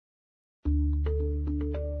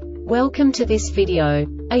Welcome to this video.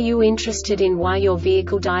 Are you interested in why your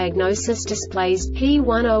vehicle diagnosis displays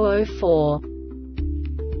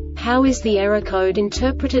P1004? How is the error code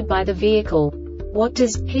interpreted by the vehicle? What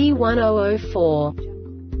does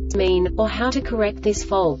P1004 mean, or how to correct this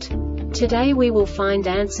fault? Today we will find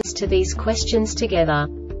answers to these questions together.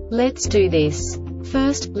 Let's do this.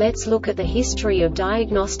 First, let's look at the history of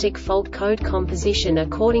diagnostic fault code composition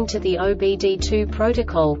according to the OBD2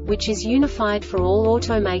 protocol, which is unified for all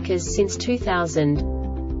automakers since 2000.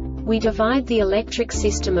 We divide the electric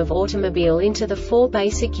system of automobile into the four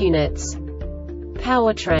basic units: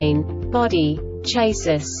 powertrain, body,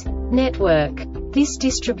 chassis, network. This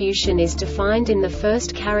distribution is defined in the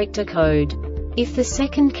first character code. If the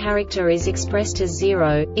second character is expressed as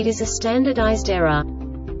 0, it is a standardized error.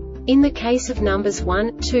 In the case of numbers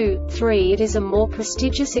 1, 2, 3, it is a more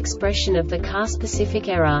prestigious expression of the car-specific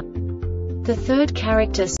error. The third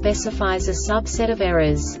character specifies a subset of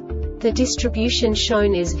errors. The distribution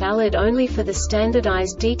shown is valid only for the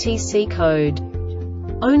standardized DTC code.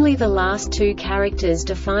 Only the last two characters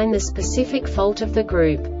define the specific fault of the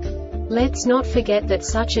group. Let's not forget that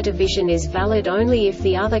such a division is valid only if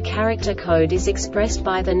the other character code is expressed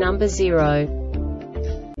by the number 0.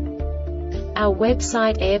 Our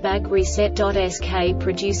website airbagreset.sk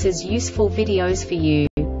produces useful videos for you.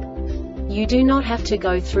 You do not have to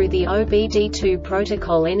go through the OBD2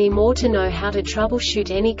 protocol anymore to know how to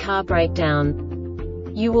troubleshoot any car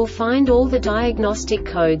breakdown. You will find all the diagnostic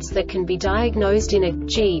codes that can be diagnosed in a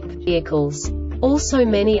Jeep vehicles. Also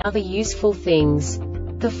many other useful things.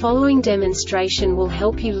 The following demonstration will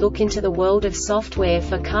help you look into the world of software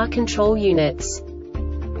for car control units.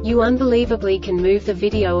 You unbelievably can move the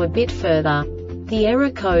video a bit further. The error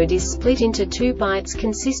code is split into 2 bytes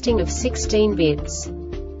consisting of 16 bits.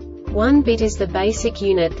 1 bit is the basic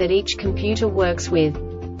unit that each computer works with.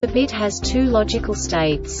 The bit has 2 logical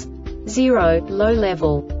states: 0, low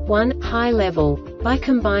level, 1, high level. By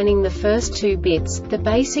combining the first 2 bits, the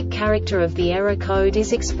basic character of the error code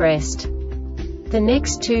is expressed. The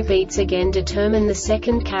next 2 beats again determine the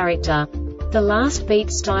second character. The last beat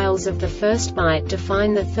styles of the first byte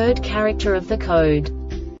define the third character of the code.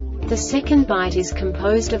 The second byte is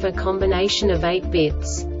composed of a combination of 8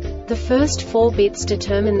 bits. The first 4 bits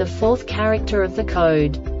determine the fourth character of the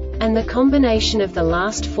code. And the combination of the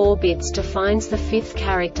last 4 bits defines the fifth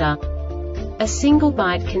character. A single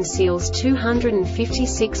byte conceals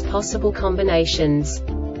 256 possible combinations.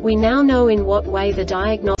 We now know in what way the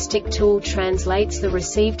diagnostic tool translates the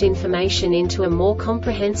received information into a more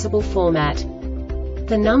comprehensible format.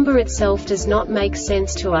 The number itself does not make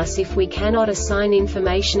sense to us if we cannot assign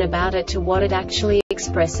information about it to what it actually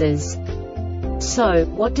expresses. So,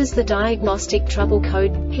 what does the Diagnostic Trouble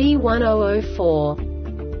Code P1004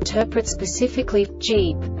 interpret specifically for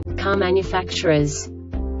Jeep car manufacturers?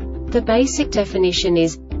 The basic definition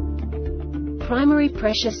is primary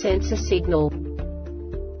pressure sensor signal.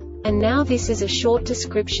 And now this is a short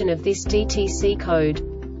description of this DTC code.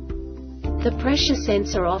 The pressure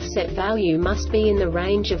sensor offset value must be in the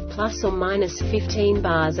range of plus or minus 15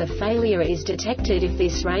 bars. A failure is detected if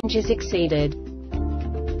this range is exceeded.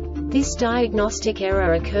 This diagnostic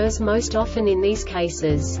error occurs most often in these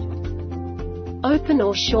cases: open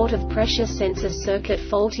or short of pressure sensor circuit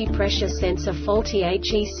faulty, pressure sensor faulty,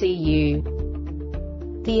 HECU.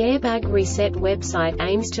 The Airbag Reset website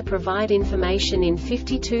aims to provide information in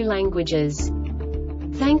 52 languages.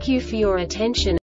 Thank you for your attention.